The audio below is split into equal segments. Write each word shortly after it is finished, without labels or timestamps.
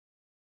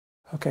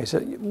Okay, so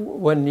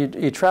when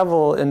you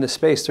travel into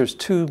space, there's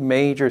two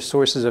major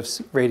sources of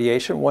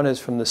radiation. One is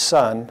from the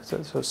sun,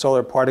 so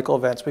solar particle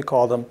events we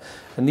call them,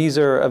 and these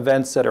are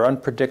events that are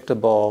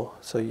unpredictable,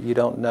 so you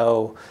don't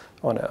know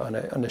on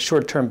a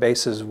short-term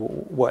basis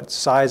what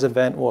size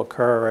event will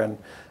occur and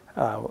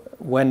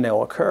when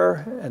they'll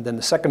occur. And then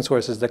the second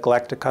source is the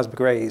galactic cosmic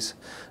rays.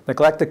 The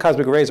galactic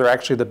cosmic rays are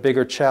actually the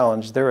bigger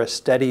challenge. They're a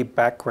steady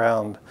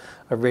background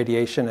of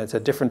radiation. It's a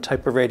different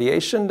type of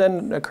radiation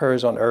than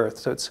occurs on Earth.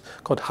 So it's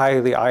called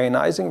highly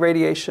ionizing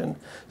radiation.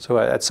 So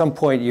at some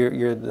point,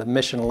 the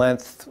mission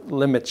length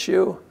limits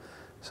you.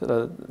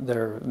 So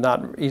they're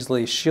not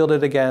easily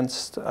shielded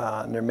against,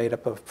 and they're made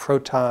up of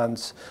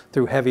protons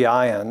through heavy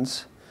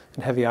ions.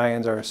 And heavy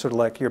ions are sort of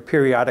like your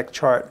periodic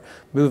chart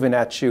moving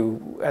at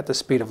you at the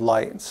speed of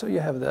light. So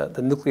you have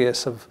the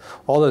nucleus of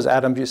all those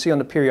atoms you see on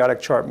the periodic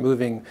chart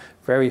moving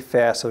very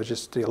fast. So it's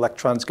just the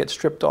electrons get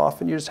stripped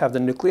off and you just have the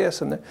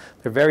nucleus, and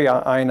they're very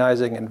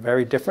ionizing and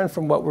very different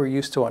from what we're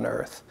used to on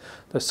Earth.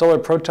 The solar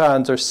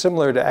protons are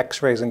similar to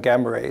X-rays and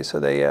gamma rays, so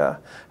they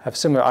have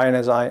similar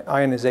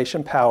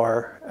ionization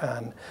power,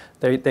 and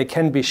they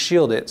can be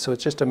shielded. So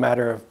it's just a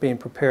matter of being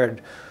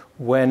prepared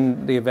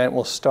when the event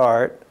will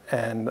start,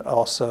 and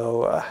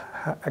also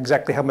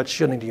exactly how much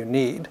shielding do you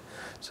need.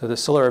 So the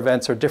solar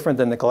events are different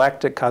than the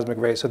galactic cosmic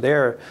rays. So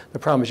the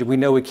problem is we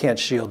know we can't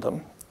shield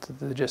them.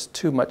 There's just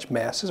too much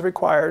mass is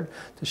required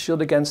to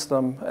shield against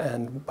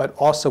them, but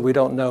also we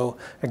don't know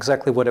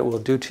exactly what it will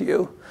do to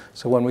you.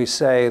 So when we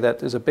say that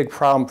there's a big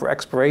problem for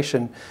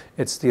exploration,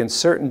 it's the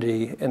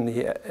uncertainty in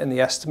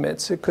the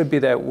estimates. It could be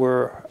that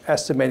we're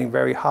estimating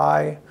very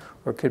high,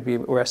 or it could be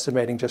we're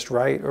estimating just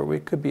right, or we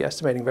could be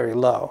estimating very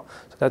low.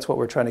 So that's what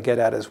we're trying to get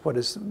at, is what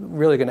is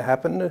really going to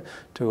happen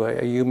to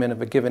a human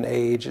of a given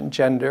age and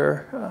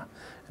gender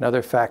and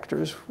other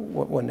factors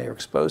when they're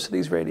exposed to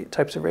these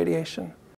types of radiation.